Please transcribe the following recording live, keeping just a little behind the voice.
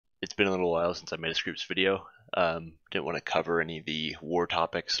It's been a little while since I made a Screeps video. Didn't want to cover any of the war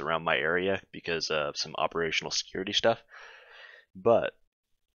topics around my area because of some operational security stuff. But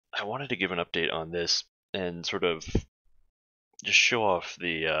I wanted to give an update on this and sort of just show off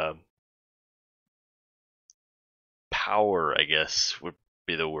the power, I guess would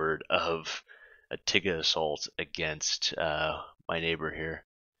be the word, of a Tigga assault against my neighbor here,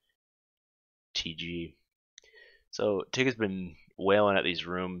 TG. So Tigga's been wailing at these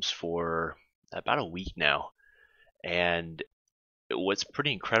rooms for about a week now, and what's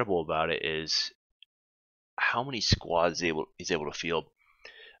pretty incredible about it is how many squads he's able to field.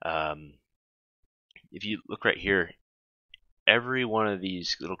 Um, if you look right here, every one of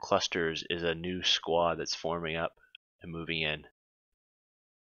these little clusters is a new squad that's forming up and moving in.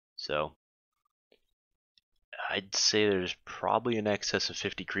 So I'd say there's probably in excess of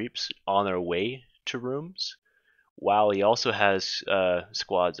 50 creeps on their way to rooms, while he also has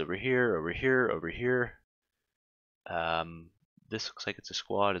squads over here, over here, over here. This looks like it's a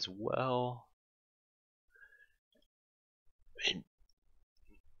squad as well. And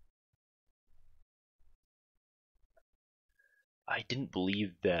I didn't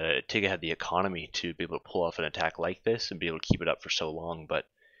believe that Tigga had the economy to be able to pull off an attack like this and be able to keep it up for so long, but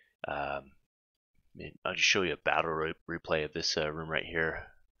I'll just show you a battle replay of this room right here.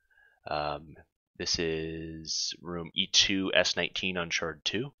 This is room E2 S19 on Shard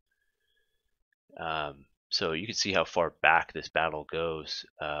 2. So you can see how far back this battle goes.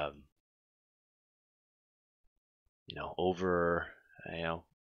 Over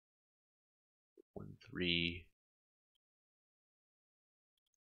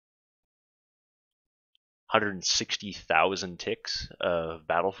 160,000 ticks of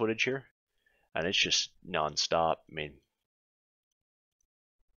battle footage here, and it's just non-stop. I mean,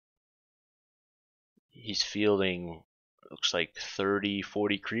 he's fielding, looks like 30,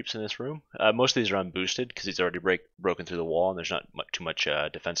 40 creeps in this room. Most of these are unboosted because he's already broken through the wall and there's not too much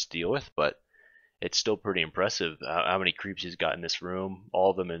defense to deal with, but it's still pretty impressive how many creeps he's got in this room,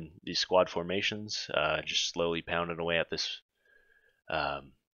 all of them in these squad formations, just slowly pounding away at this. But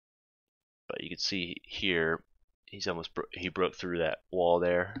you can see here, he broke through that wall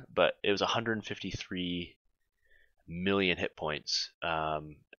there, but it was 153 million hit points,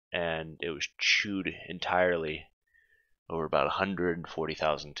 and it was chewed entirely over about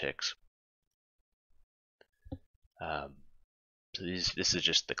 140,000 ticks. So this is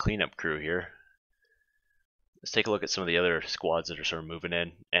just the cleanup crew here. Let's take a look at some of the other squads that are sort of moving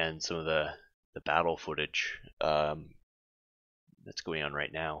in and some of the battle footage that's going on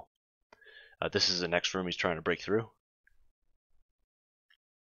right now. This is the next room he's trying to break through.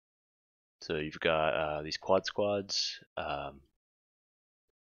 So you've got these quad squads. Let's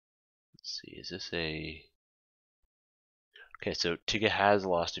see, is this a... Okay, so Tigga has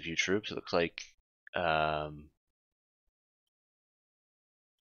lost a few troops. It looks like we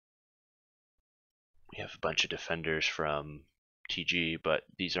have a bunch of defenders from TG, but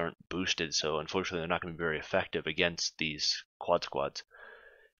these aren't boosted, so unfortunately they're not going to be very effective against these quad squads.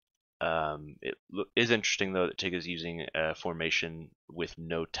 It is interesting though that Tigga is using a formation with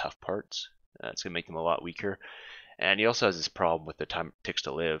no tough parts. It's going to make them a lot weaker. And he also has this problem with the time it takes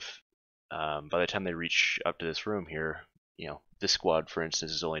to live. By the time they reach up to this room here, this squad, for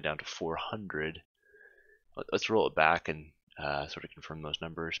instance, is only down to 400. Let's roll it back and sort of confirm those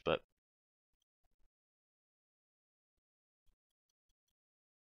numbers. But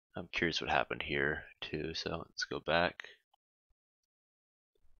I'm curious what happened here too. So let's go back.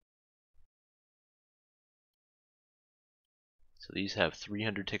 So these have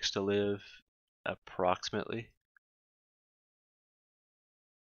 300 ticks to live, approximately.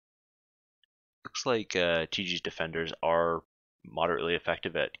 Looks like TG's defenders are moderately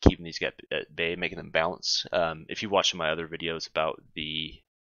effective at keeping these guys at bay, making them bounce. If you watch some of my other videos about the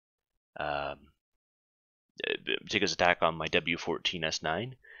Tigga's attack on my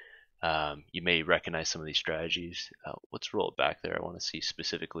W14S9, you may recognize some of these strategies. Let's roll it back there. I want to see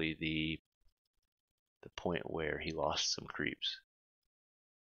specifically the point where he lost some creeps.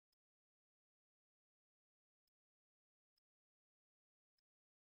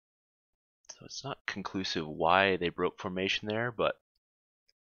 So it's not conclusive why they broke formation there, but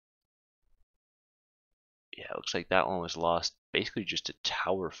yeah, it looks like that one was lost basically just to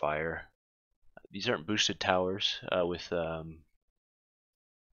tower fire. These aren't boosted towers with they're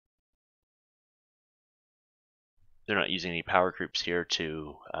not using any power creeps here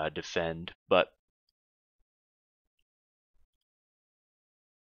to defend, but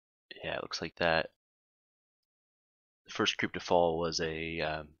yeah, it looks like that. The first creep to fall was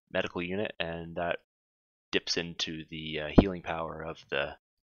a medical unit, and that dips into the healing power of the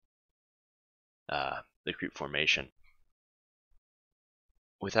the creep formation.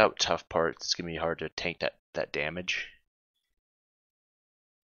 Without tough parts, it's going to be hard to tank that damage.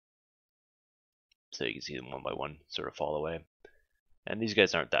 So you can see them one by one sort of fall away. And these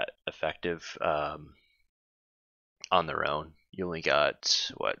guys aren't that effective on their own. You only got,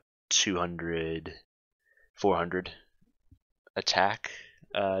 what, 200, 400 attack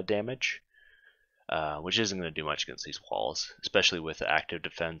damage, which isn't going to do much against these walls, especially with active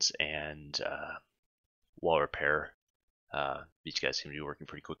defense and wall repair. These guys seem to be working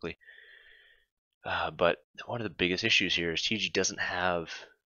pretty quickly. But one of the biggest issues here is TG doesn't have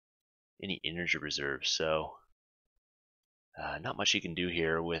any energy reserves, so not much you can do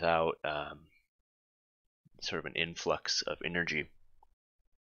here without sort of an influx of energy.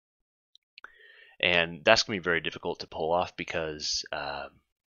 And that's going to be very difficult to pull off because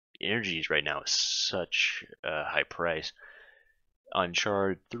energy right now is such a high price. On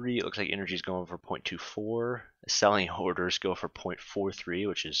shard 3, it looks like energy is going for 0.24. Selling orders go for 0.43,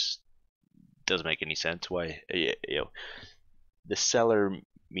 which doesn't make any sense. Why? The seller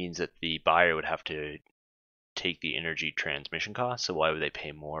means that the buyer would have to take the energy transmission cost. So why would they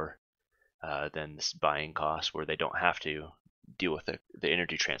pay more than this buying cost, where they don't have to deal with the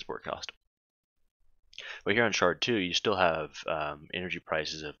energy transport cost? But here on shard 2, you still have energy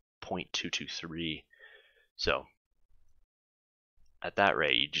prices of 0.223. So at that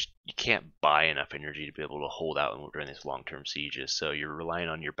rate, you can't buy enough energy to be able to hold out during these long-term sieges. So you're relying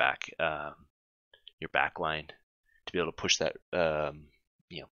on your backline to be able to push that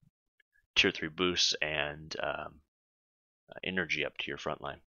tier 3 boosts and energy up to your front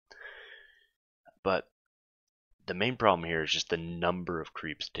line. But the main problem here is just the number of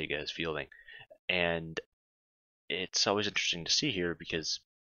creeps Tigga is fielding, and it's always interesting to see here because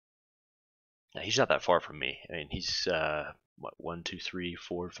he's not that far from me. I mean, he's 1, 2, 3,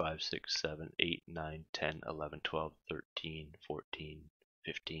 4, 5, 6, 7, 8, 9, 10, 11, 12, 13, 14,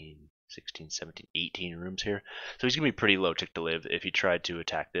 15, 16, 17, 18 rooms here. So he's going to be pretty low tick to live if he tried to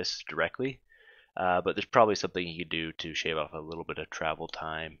attack this directly. But there's probably something he could do to shave off a little bit of travel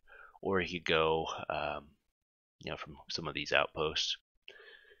time, or he could go from some of these outposts.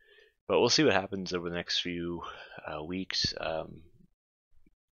 But we'll see what happens over the next few weeks. I'm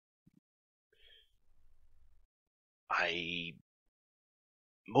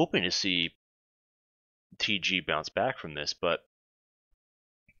hoping to see TG bounce back from this, but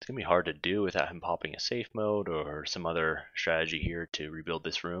it's going to be hard to do without him popping a safe mode or some other strategy here to rebuild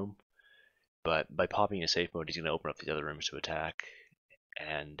this room. But by popping a safe mode, he's going to open up these other rooms to attack,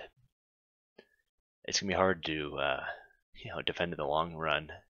 and it's going to be hard to defend in the long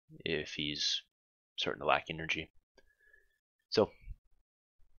run if he's starting to lack energy. So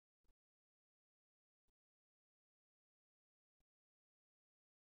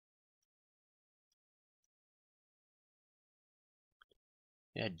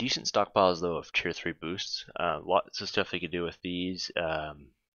yeah, decent stockpiles though of tier 3 boosts. Lots of stuff they could do with these.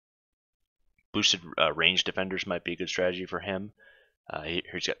 Boosted range defenders might be a good strategy for him.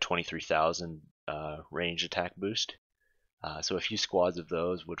 He's got 23,000 range attack boost. So a few squads of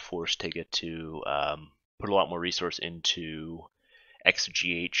those would force Tigga to put a lot more resource into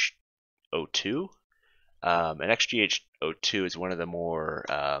XGH02. And XGH02 is one of the more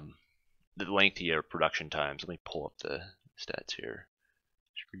the lengthier production times. Let me pull up the stats here.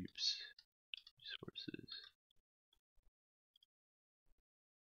 Screeps resources.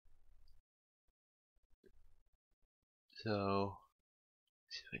 So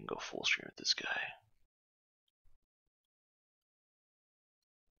let's see if I can go full screen with this guy.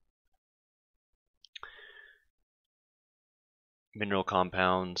 Mineral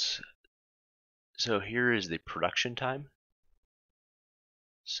compounds. So here is the production time.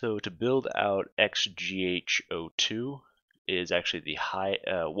 So to build out XGH02 is actually the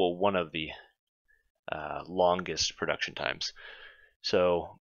one of the longest production times.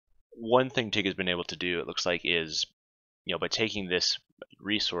 So one thing Tigga has been able to do, it looks like, is by taking this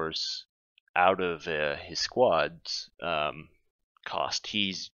resource out of his squad's cost,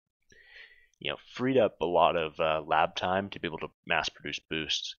 he's freed up a lot of lab time to be able to mass produce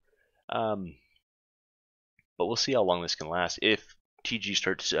boosts. But we'll see how long this can last. If TG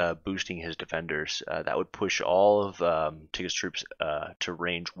starts boosting his defenders, that would push all of Tigga's troops to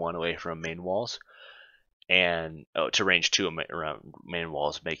range 1 away from main walls, and to range 2 around main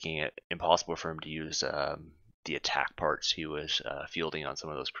walls, making it impossible for him to use the attack parts he was fielding on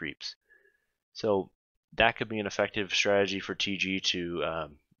some of those creeps. So that could be an effective strategy for TG to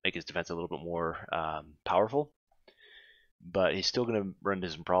make his defense a little bit more powerful. But he's still going to run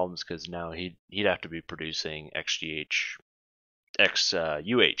into some problems because now he'd have to be producing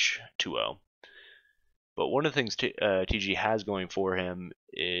UH20. But one of the things TG has going for him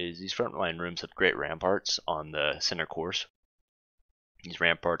is these frontline rooms have great ramparts on the center course. These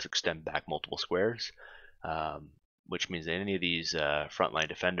ramparts extend back multiple squares, which means that any of these frontline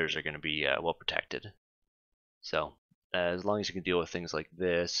defenders are going to be well protected. So as long as you can deal with things like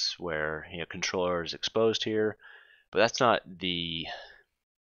this, where controller is exposed here, but it's not the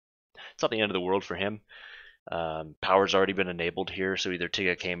end of the world for him. Power's already been enabled here, so either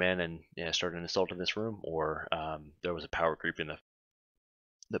Tigga came in and started an assault in this room, or there was a power creep in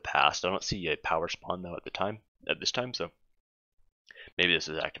the past. I don't see a power spawn though at this time, so maybe this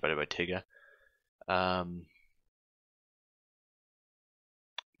is activated by Tigga.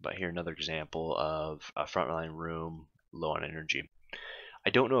 But here another example of a frontline room low on energy. I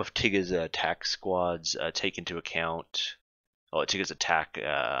don't know if Tigga's attack squads take into account, Tigga's attack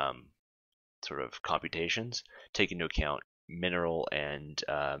sort of computations take into account mineral and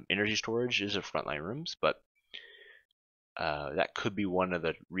energy storage as of frontline rooms, but that could be one of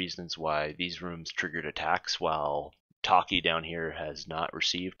the reasons why these rooms triggered attacks while Taki down here has not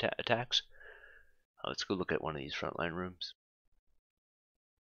received attacks. Let's go look at one of these frontline rooms.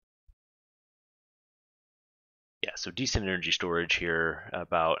 Yeah, so decent energy storage here,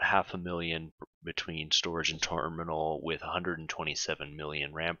 about 500,000 between storage and terminal with 127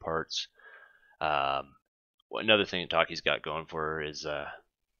 million ramparts. Another thing that Taki's got going for her is the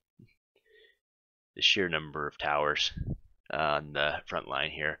sheer number of towers on the front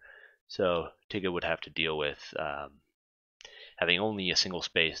line here. So Tigga would have to deal with having only a single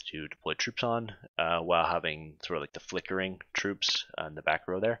space to deploy troops on, while having sort of like the flickering troops on the back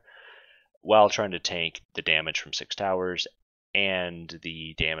row there, while trying to tank the damage from 6 towers and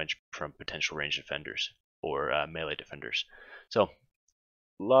the damage from potential range defenders or melee defenders. So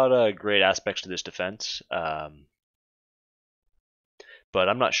a lot of great aspects to this defense, but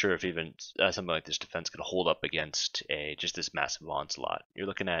I'm not sure if even something like this defense could hold up against just this massive onslaught. You're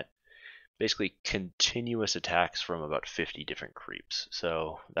looking at basically continuous attacks from about 50 different creeps.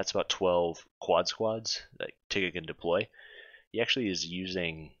 So that's about 12 quad squads that Tigga can deploy. He actually is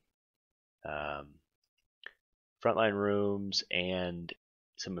using frontline rooms and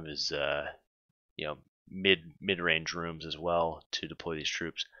some of his mid-range rooms as well to deploy these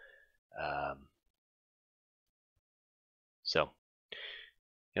troops. So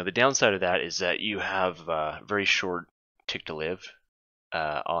the downside of that is that you have very short tick to live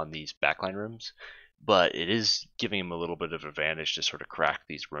on these backline rooms, but it is giving him a little bit of advantage to sort of crack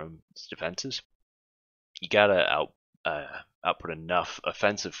these rooms defenses. You gotta output enough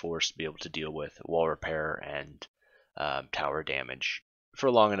offensive force to be able to deal with wall repair and tower damage for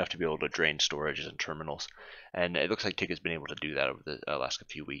long enough to be able to drain storages and terminals. And it looks like Tigga's been able to do that over the last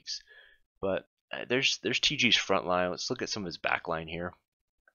few weeks. But there's TG's front line. Let's look at some of his backline here.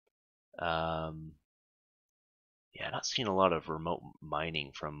 Yeah, not seeing a lot of remote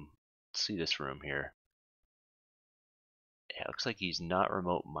mining from. Let's see this room here. Yeah, it looks like he's not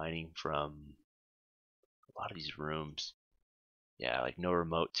remote mining from a lot of these rooms. Yeah, like no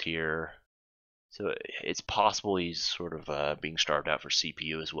remotes here. So it's possible he's sort of being starved out for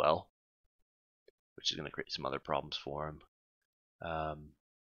CPU as well, which is going to create some other problems for him.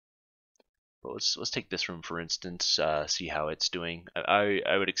 But let's take this room for instance, see how it's doing.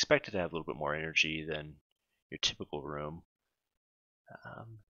 I would expect it to have a little bit more energy than your typical room.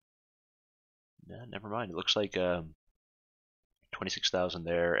 No, never mind. It looks like 26,000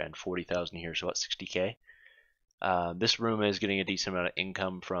 there and 40,000 here, so about 60k. This room is getting a decent amount of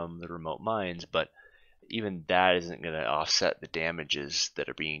income from the remote mines, but even that isn't going to offset the damages that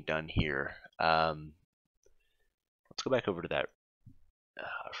are being done here. Let's go back over to that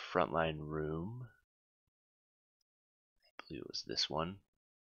frontline room. I believe it was this one.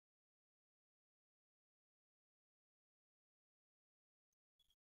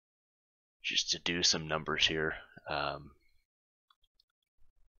 Just to do some numbers here.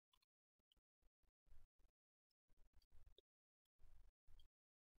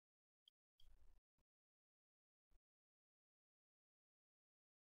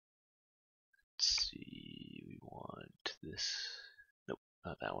 Let's see, we want this. Nope,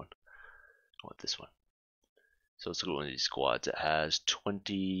 not that one. I want this one. So let's look at one of these squads. It has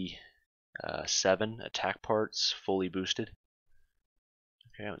 27 attack parts fully boosted.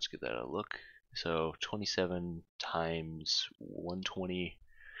 Okay, let's give that a look. So 27 times 120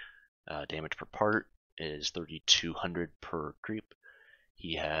 damage per part is 3,200 per creep.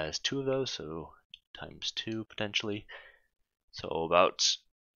 He has 2 of those, so times 2 potentially. So about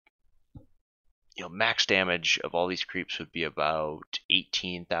max damage of all these creeps would be about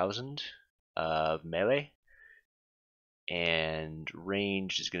 18,000 of melee. and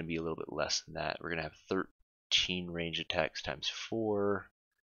range is going to be a little bit less than that. We're going to have 13 range attacks times 4.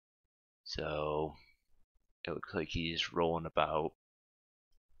 So it looks like he's rolling about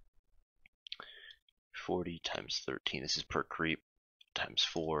 40 times 13. This is per creep times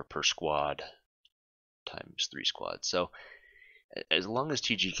 4 per squad times 3 squads. So as long as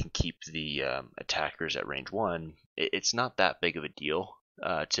TG can keep the attackers at range 1, it's not that big of a deal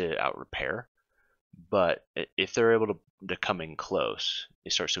to out repair. But if they're able to come in close,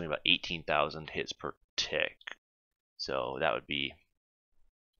 it starts doing about 18,000 hits per tick. So that would be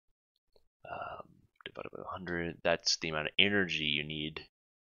divided by 100. That's the amount of energy you need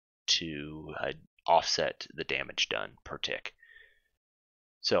to offset the damage done per tick.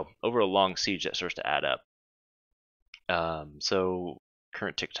 So over a long siege, that starts to add up. So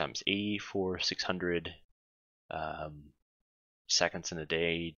current tick time is 84,600 seconds in a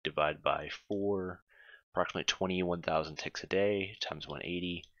day divided by 4, approximately 21,000 ticks a day times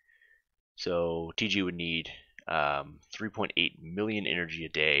 180. So TG would need 3.8 million energy a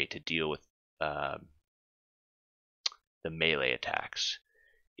day to deal with the melee attacks.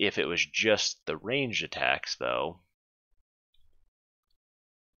 If it was just the ranged attacks, though,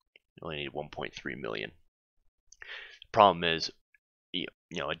 you only need 1.3 million. The problem is, you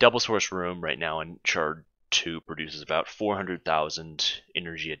know, a double source room right now in Shard 2 produces about 400,000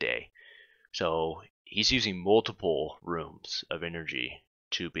 energy a day. So he's using multiple rooms of energy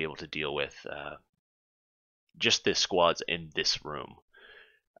to be able to deal with just the squads in this room.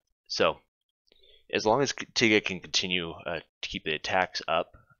 So as long as Tigga can continue to keep the attacks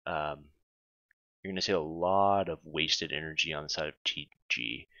up, you're going to see a lot of wasted energy on the side of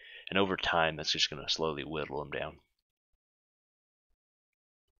TG. And over time, that's just going to slowly whittle him down.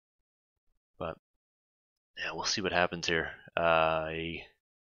 But yeah, we'll see what happens here. Hopefully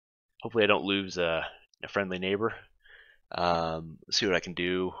I don't lose a friendly neighbor. See what I can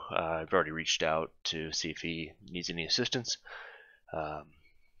do. I've already reached out to see if he needs any assistance.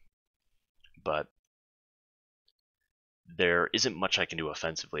 But there isn't much I can do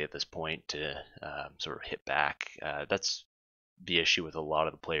offensively at this point to sort of hit back. That's the issue with a lot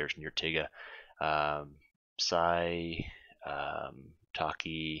of the players near Tigga. Sai,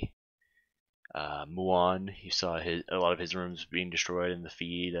 Taki, Muan, you saw a lot of his rooms being destroyed in the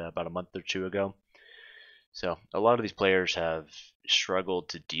feed about a month or two ago. So a lot of these players have struggled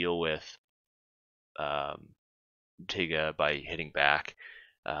to deal with Tigga by hitting back.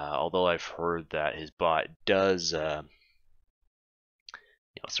 Although I've heard that his bot does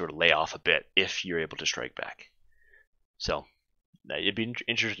sort of lay off a bit if you're able to strike back. So it'd be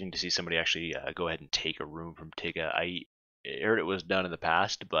interesting to see somebody actually go ahead and take a room from Tigga. I heard it was done in the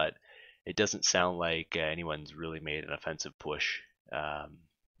past, but it doesn't sound like anyone's really made an offensive push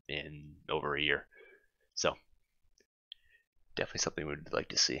in over a year. So definitely something we'd like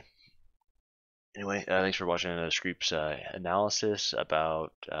to see. Anyway, thanks for watching Screeps analysis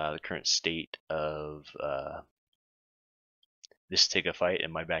about the current state of this Tigga fight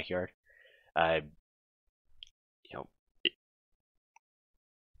in my backyard.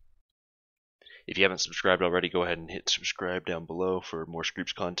 If you haven't subscribed already, go ahead and hit subscribe down below for more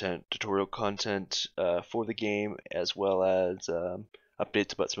Screeps content, tutorial content for the game, as well as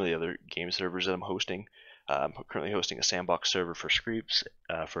updates about some of the other game servers that I'm hosting. I'm currently hosting a sandbox server for Screeps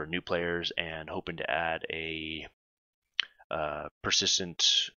for new players, and hoping to add a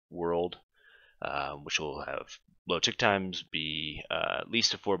persistent world, which will have low tick times, be at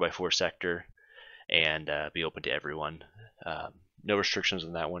least a 4x4 sector, and be open to everyone. No restrictions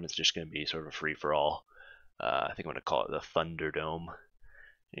on that one. It's just going to be sort of a free for all. I think I'm going to call it the Thunderdome.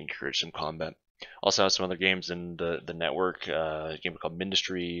 Encourage some combat. Also have some other games in the network. A game called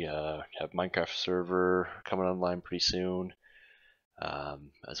Ministry. Have Minecraft server coming online pretty soon,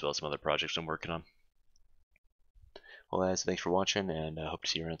 as well as some other projects I'm working on. Well, guys, thanks for watching, and I hope to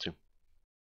see you around soon.